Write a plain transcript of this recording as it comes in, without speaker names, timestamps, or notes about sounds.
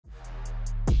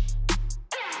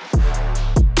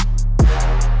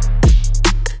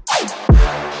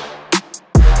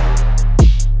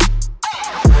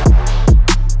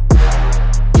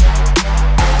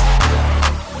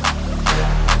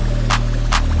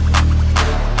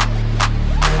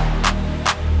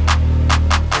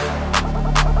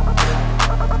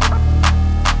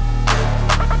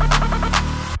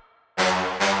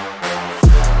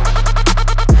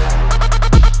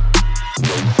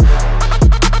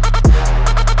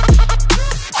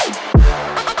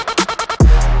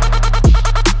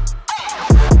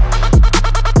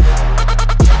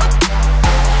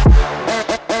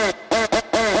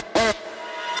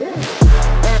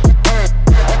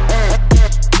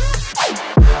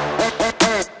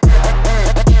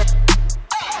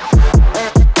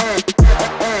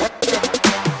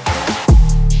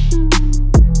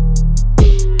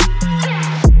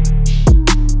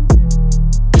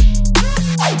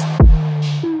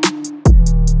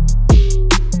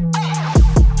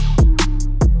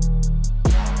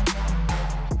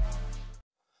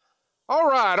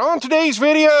today's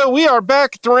video, we are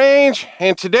back at the range,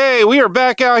 and today we are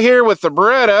back out here with the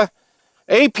Beretta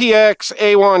APX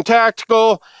A1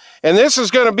 Tactical, and this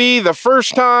is going to be the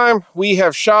first time we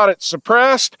have shot it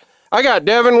suppressed. I got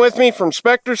Devin with me from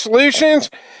Spectre Solutions,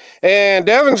 and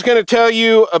Devin's going to tell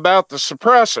you about the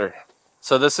suppressor.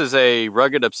 So this is a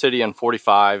rugged Obsidian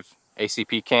 45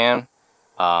 ACP can.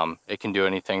 It can do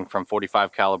anything from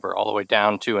 45 caliber all the way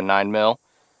down to a 9mm.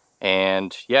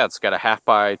 And yeah, it's got a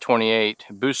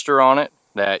 1/2x28 booster on it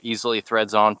that easily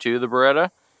threads onto the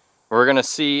Beretta. We're gonna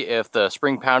see if the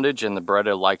spring poundage and the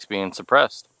Beretta likes being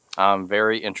suppressed. I'm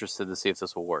very interested to see if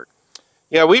this will work.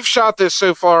 Yeah, we've shot this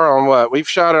so far on what? We've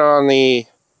shot it on the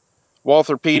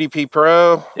Walther PDP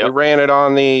Pro. Yep. We ran it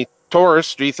on the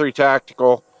Taurus G3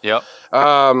 Tactical. Yep.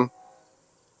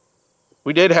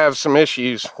 We did have some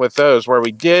issues with those where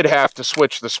we did have to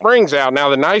switch the springs out. Now,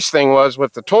 the nice thing was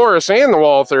with the Taurus and the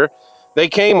Walther, they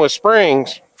came with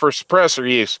springs for suppressor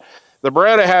use. The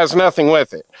Beretta has nothing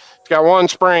with it. It's got one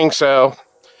spring, so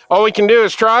all we can do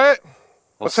is try it.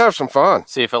 Let's have some fun.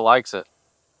 See if it likes it.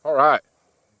 All right.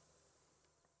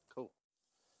 Cool.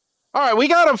 All right, we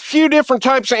got a few different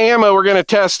types of ammo we're going to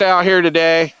test out here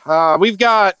today. We've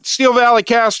got Steel Valley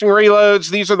casting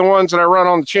reloads. These are the ones that I run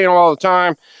on the channel all the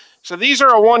time. So these are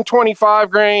a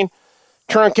 125 grain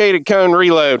truncated cone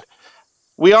reload.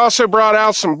 We also brought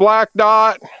out some Black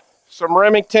Dot, some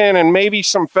Remington, and maybe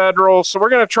some Federal. So we're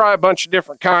going to try a bunch of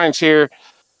different kinds here.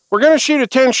 We're going to shoot a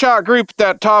 10-shot group at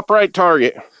that top right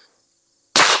target.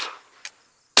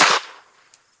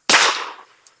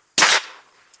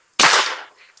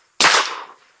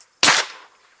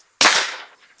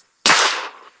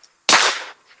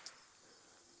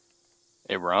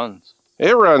 It runs.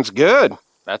 It runs good.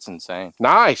 That's insane.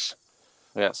 Nice.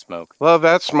 We got smoke. Love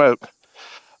that smoke.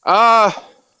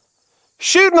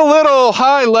 Shooting a little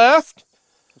high left.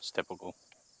 It's typical.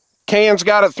 Can's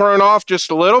got it thrown off just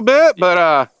a little bit,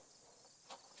 but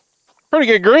pretty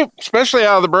good group, especially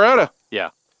out of the Beretta.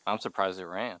 Yeah, I'm surprised it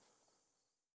ran.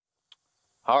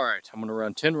 All right, I'm going to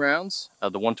run 10 rounds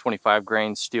of the 125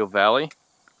 grain Steel Valley.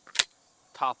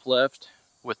 Top left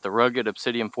with the rugged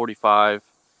Obsidian 45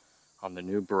 on the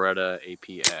new Beretta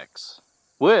APX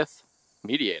with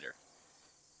Mediator.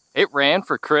 It ran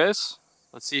for Chris.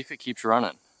 Let's see if it keeps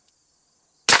running.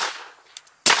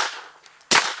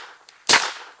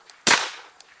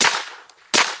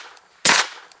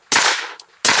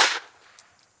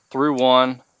 Through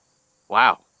one.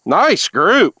 Wow. Nice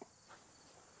group.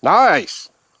 Nice.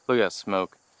 Look at that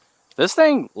smoke. This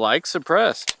thing likes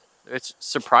suppressed. It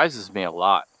surprises me a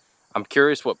lot. I'm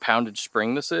curious what poundage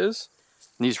spring this is.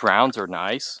 These rounds are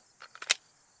nice.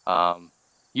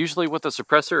 Usually with the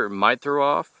suppressor, it might throw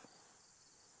off,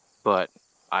 but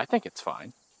I think it's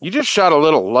fine. You just shot a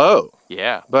little low.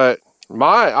 Yeah. But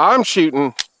I'm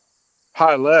shooting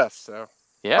high left, so.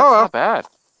 Yeah, it's not bad.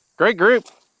 Great group.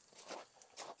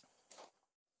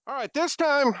 All right, this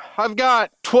time I've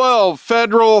got 12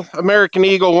 Federal American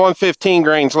Eagle 115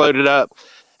 grains loaded up.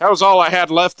 That was all I had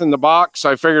left in the box.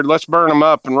 I figured let's burn them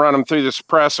up and run them through the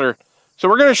suppressor. So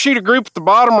we're going to shoot a group at the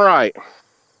bottom right.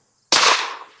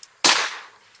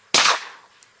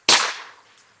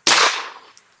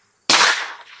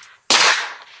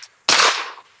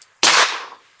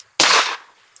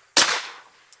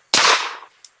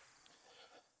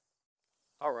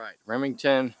 All right,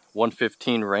 Remington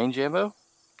 115 range ammo,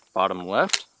 bottom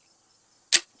left.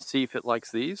 See if it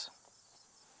likes these.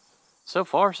 So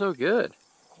far, so good.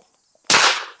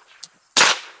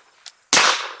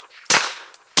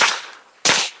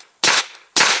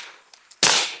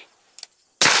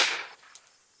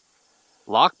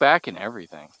 Lock back and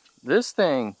everything. This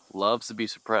thing loves to be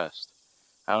suppressed.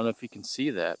 I don't know if you can see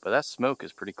that, but that smoke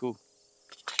is pretty cool.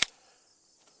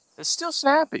 It's still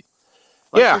snappy.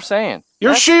 Like you're saying.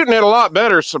 You're shooting it a lot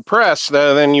better suppressed,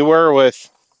 though, than you were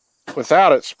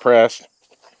without it suppressed.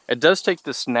 It does take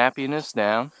the snappiness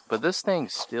down, but this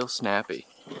thing's still snappy.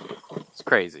 It's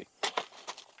crazy.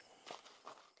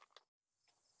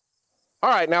 All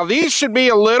right, now these should be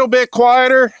a little bit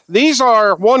quieter. These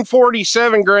are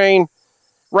 147 grain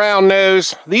round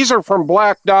nose. These are from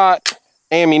Black Dot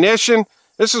ammunition.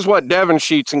 This is what Devin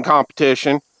shoots in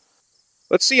competition.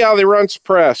 Let's see how they run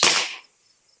suppressed.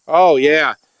 Oh,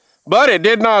 yeah. But it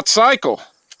did not cycle.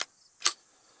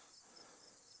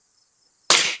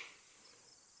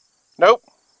 Nope.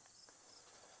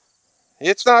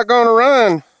 It's not going to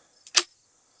run.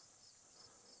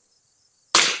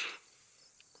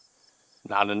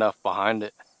 Not enough behind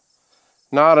it.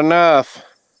 Not enough.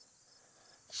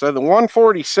 So the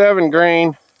 147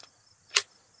 grain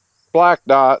Black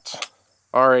Dots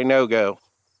are a no-go.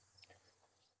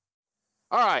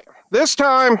 All right, this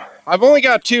time I've only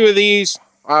got 2 of these.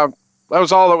 That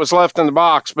was all that was left in the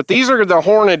box, but these are the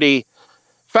Hornady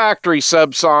factory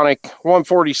subsonic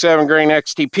 147 grain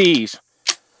XTPs.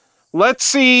 Let's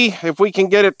see if we can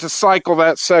get it to cycle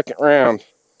that second round.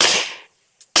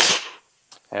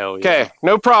 Hell yeah. Okay,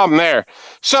 no problem there.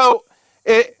 So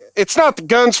it's not the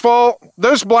gun's fault.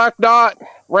 Those black dot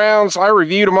rounds, I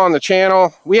reviewed them on the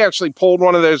channel. We actually pulled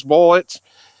one of those bullets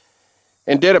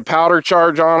and did a powder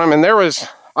charge on them, and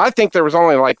I think there was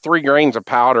only like 3 grains of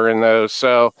powder in those.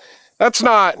 So that's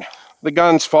not the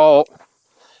gun's fault.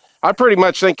 I pretty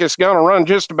much think it's gonna run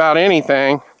just about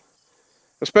anything,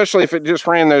 especially if it just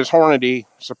ran those Hornady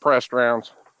suppressed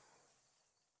rounds.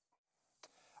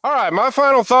 All right, my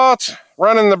final thoughts,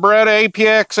 running the Beretta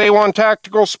APX A1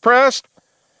 Tactical suppressed.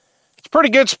 It's a pretty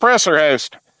good suppressor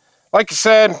host. Like I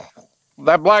said,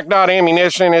 that black dot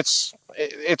ammunition, it's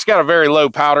got a very low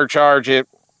powder charge. It's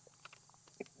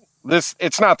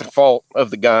not the fault of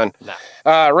the gun.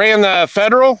 No. Ran the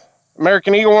Federal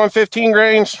American Eagle 115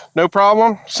 grains, no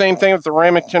problem. Same thing with the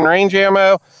Remington range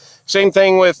ammo. Same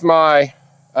thing with my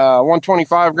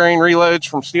 125 grain reloads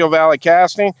from Steel Valley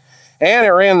Casting. And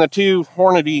it ran the 2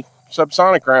 Hornady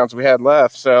subsonic rounds we had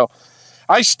left. So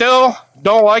I still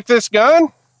don't like this gun,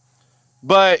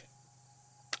 but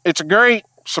it's a great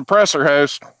suppressor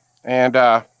host. And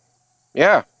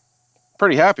yeah,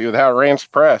 pretty happy with how it ran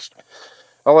suppressed.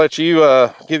 I'll let you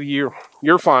give you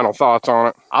your final thoughts on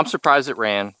it. I'm surprised it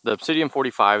ran. The Obsidian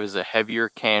 45 is a heavier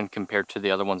can compared to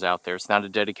the other ones out there. It's not a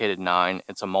dedicated 9,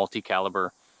 it's a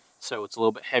multi-caliber. So it's a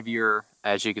little bit heavier.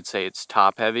 As you could say, it's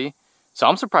top heavy. So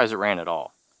I'm surprised it ran at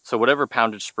all. So whatever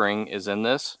poundage spring is in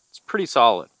this, it's pretty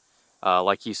solid.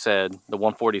 Like you said, the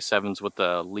 147s with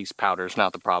the least powder is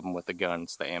not the problem with the gun,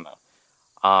 it's the ammo.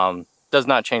 Does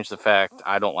not change the fact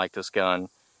I don't like this gun.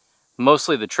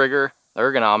 Mostly the trigger. The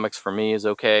ergonomics for me is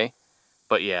okay.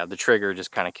 But yeah, the trigger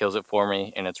just kind of kills it for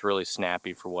me, and it's really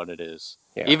snappy for what it is.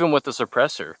 Yeah. Even with the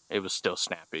suppressor, it was still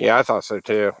snappy. Yeah, I thought so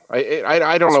too.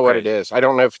 I don't know what it is. I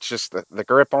don't know if it's just the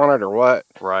grip on it or what.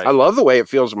 Right. I love the way it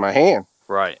feels in my hand.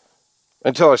 Right.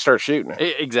 Until I start shooting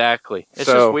it. Exactly. It's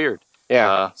just weird.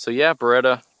 Yeah. So yeah,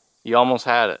 Beretta, you almost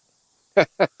had it.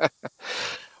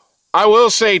 I will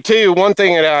say too, one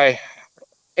thing that I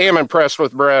am impressed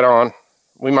with Beretta on,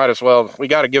 we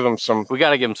got to give them some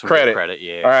credit.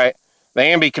 Yeah. All right. The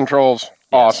ambi controls,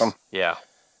 awesome. Yeah.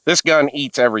 This gun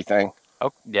eats everything.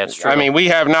 Oh, that's true. I mean, we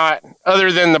have not,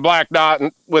 other than the black dot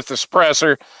with the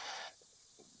suppressor,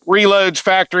 reloads,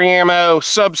 factory ammo,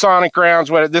 subsonic rounds.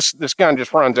 This gun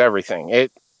just runs everything.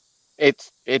 It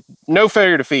no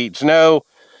failure to feeds, no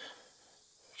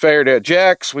failure to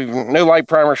ejects. No light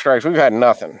primer strikes. We've had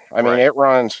nothing. I mean, it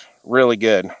runs really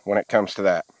good when it comes to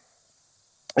that.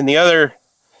 And the other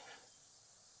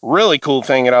really cool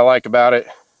thing that I like about it,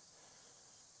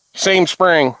 same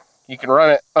spring, you can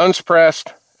run it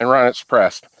unsuppressed and run it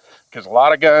suppressed. Because a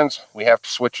lot of guns, we have to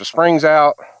switch the springs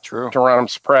out to run them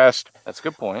suppressed. That's a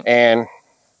good point. And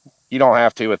you don't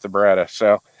have to with the Beretta.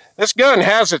 So this gun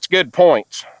has its good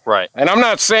points. Right. And I'm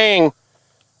not saying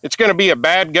it's going to be a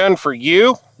bad gun for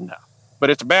you. No. But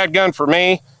it's a bad gun for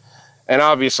me. And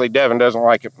obviously Devin doesn't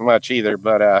like it much either.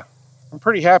 But I'm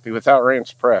pretty happy with how it ran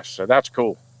suppressed. So that's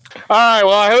cool. All right.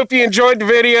 Well, I hope you enjoyed the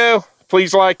video.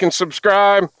 Please like and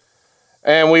subscribe.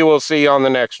 And we will see you on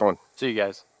the next one. See you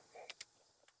guys.